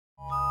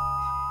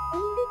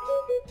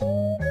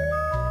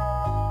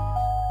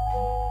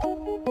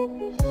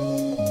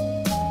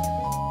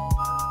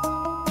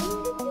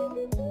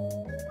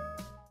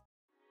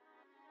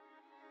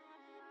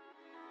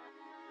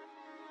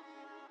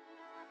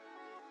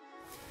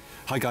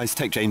Hi guys,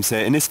 Tech James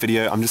here. In this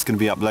video I'm just going to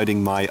be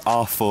uploading my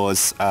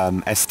R4's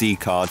SD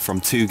card from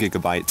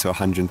 2GB to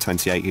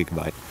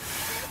 128GB.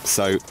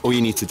 So all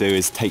you need to do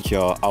is take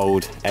your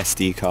old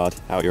SD card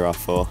out your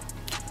R4,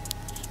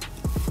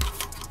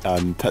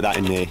 put that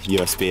in the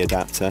USB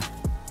adapter.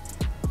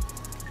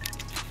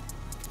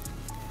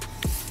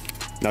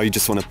 Now you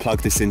just want to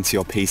plug this into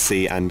your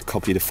PC and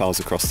copy the files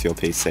across to your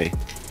PC.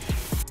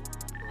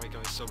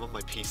 So I'm on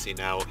my PC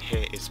now.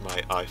 Here is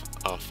my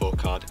R4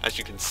 card. As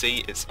you can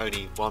see, it's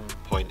only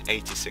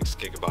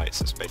 1.86GB,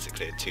 so it's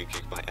basically a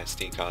 2GB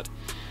SD card.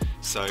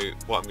 So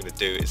what I'm going to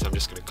do is I'm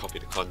just going to copy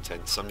the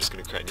content. So I'm just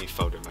going to create a new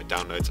folder in my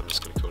downloads. I'm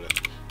just going to call it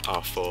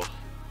R4.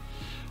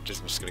 I'm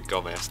just going to go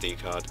on my SD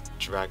card,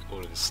 drag all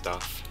of this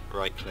stuff,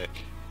 right click,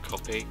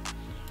 copy.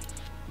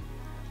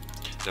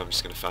 Now I'm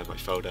just going to find my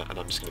folder and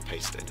I'm just going to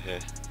paste it in here.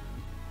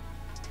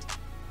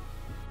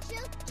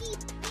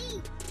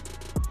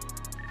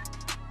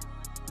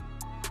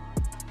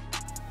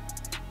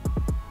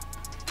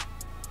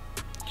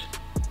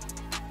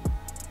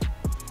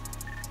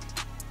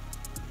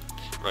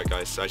 Right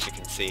guys, so as you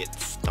can see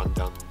it's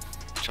done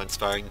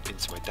transferring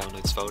into my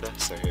downloads folder,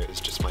 so here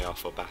is just my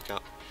R4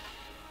 backup.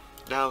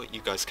 Now you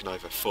guys can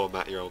either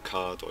format your old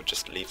card or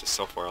just leave the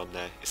software on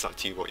there. It's up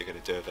to you what you're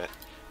going to do with it,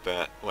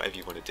 but whatever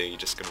you want to do, you're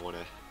just going to want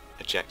to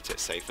eject it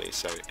safely,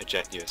 so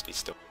eject USB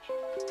storage.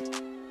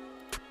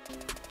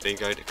 There you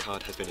go, the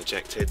card has been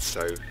ejected,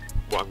 so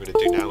what I'm going to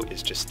do now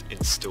is just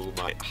install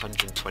my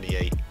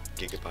 128GB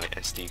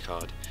SD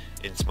card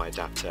into my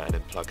adapter and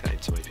then plug that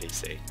into my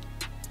PC.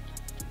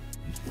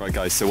 Right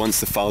guys, so once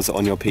the files are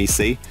on your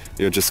PC,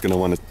 you're just going to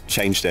want to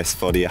change this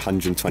for the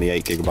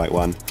 128GB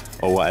one,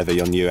 or whatever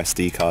your new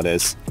SD card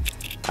is,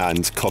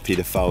 and copy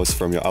the files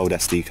from your old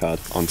SD card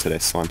onto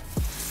this one.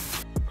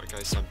 Right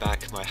guys, so I'm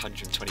back. My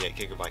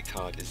 128GB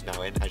card is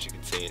now in. As you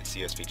can see, it's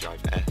USB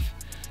drive F.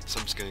 So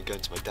I'm just going to go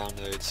into my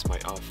downloads, my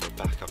R4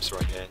 backups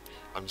right here.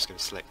 I'm just going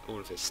to select all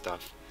of this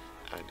stuff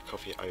and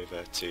copy it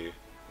over to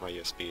my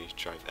USB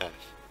drive F.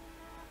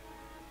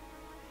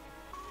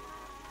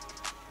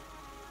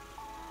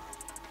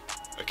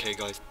 Okay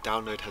guys,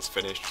 download has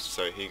finished,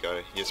 so here you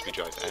go, USB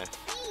drive F.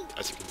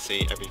 As you can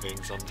see,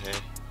 everything's on here.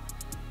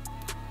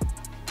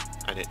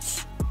 And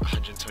it's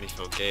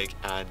 124GB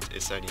and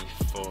it's only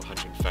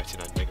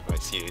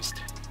 439MB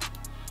used.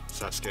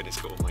 So that's good, it's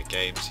got all my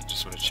games. You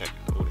just want to check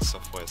all the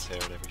software's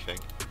here and everything.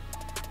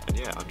 And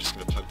yeah, I'm just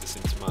going to plug this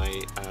into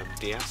my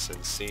DS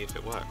and see if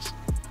it works.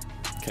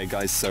 Okay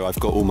guys, so I've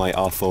got all my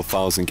R4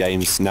 files and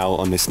games now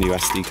on this new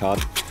SD card.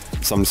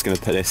 So I'm just going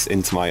to put this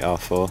into my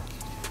R4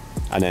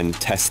 and then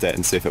test it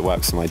and see if it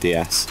works on my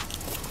DS.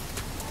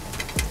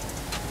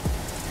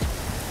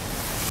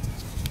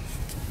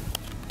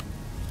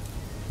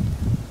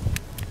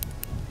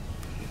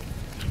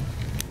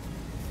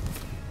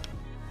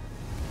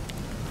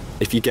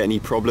 If you get any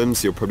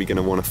problems, you're probably going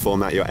to want to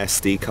format your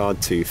SD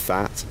card to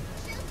FAT.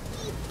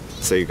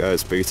 So you go,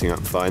 it's booting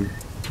up fine.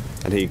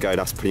 And here you go,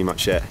 that's pretty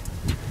much it.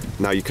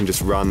 Now you can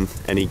just run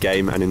any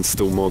game and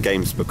install more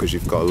games because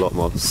you've got a lot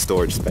more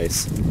storage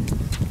space.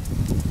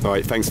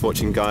 Alright, thanks for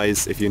watching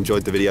guys. If you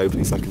enjoyed the video,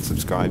 please like and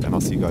subscribe, and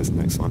I'll see you guys in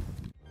the next one.